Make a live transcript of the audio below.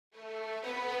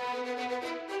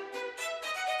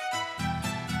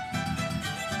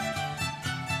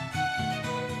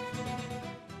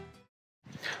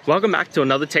Welcome back to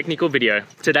another technical video.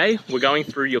 Today, we're going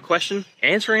through your question,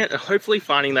 answering it, and hopefully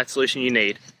finding that solution you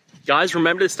need. Guys,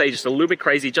 remember to stay just a little bit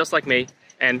crazy, just like me,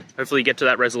 and hopefully get to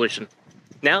that resolution.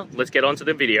 Now, let's get on to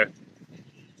the video.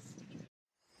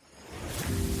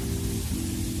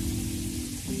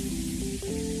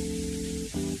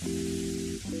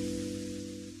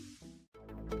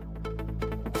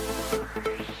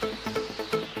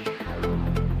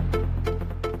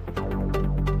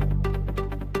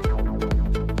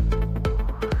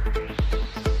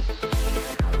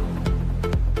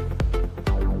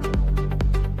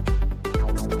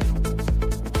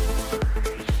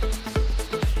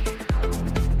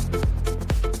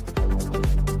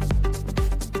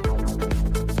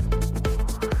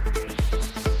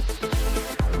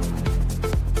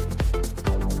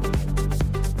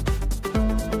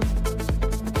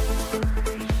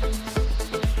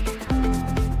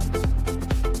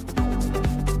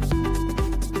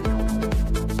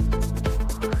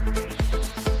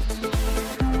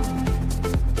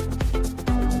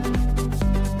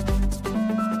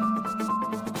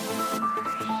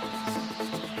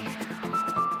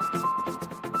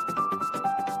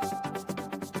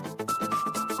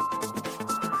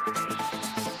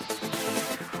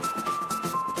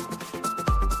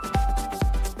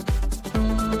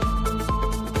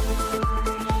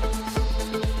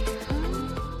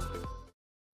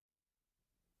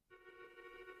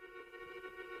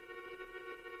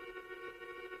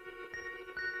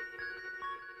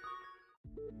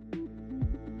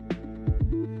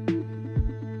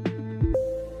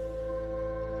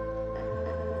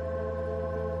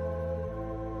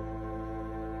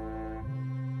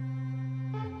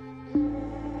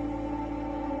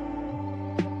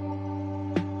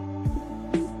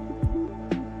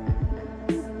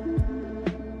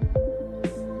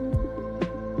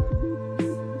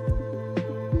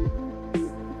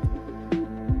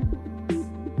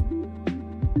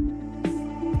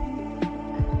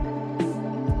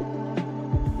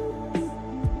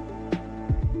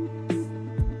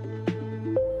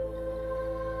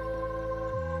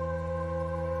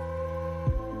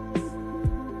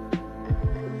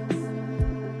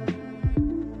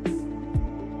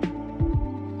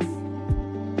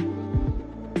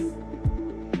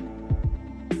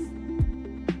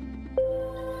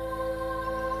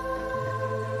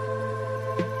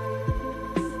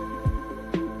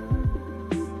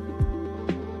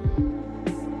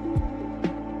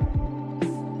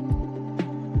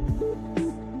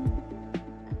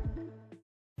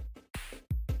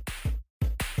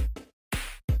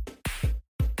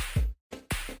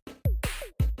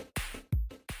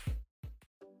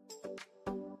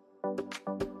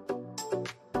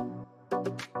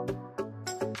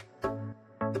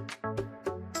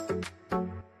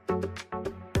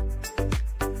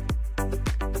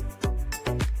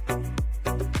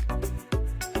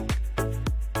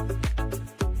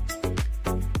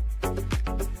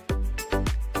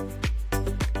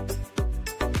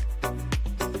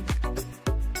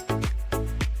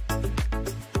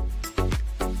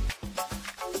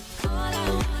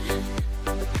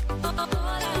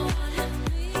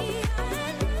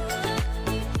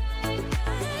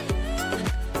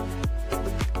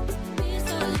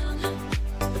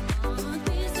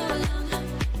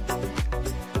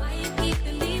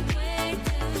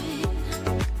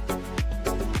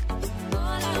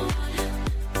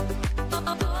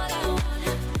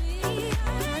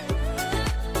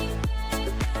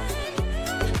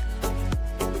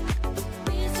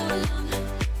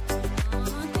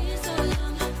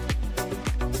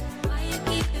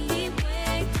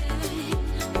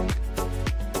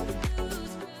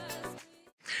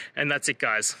 And that's it,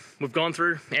 guys. We've gone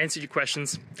through, answered your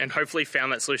questions, and hopefully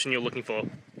found that solution you're looking for.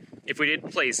 If we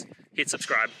did, please hit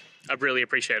subscribe. I'd really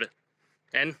appreciate it.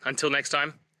 And until next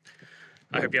time,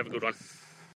 I hope you have a good one.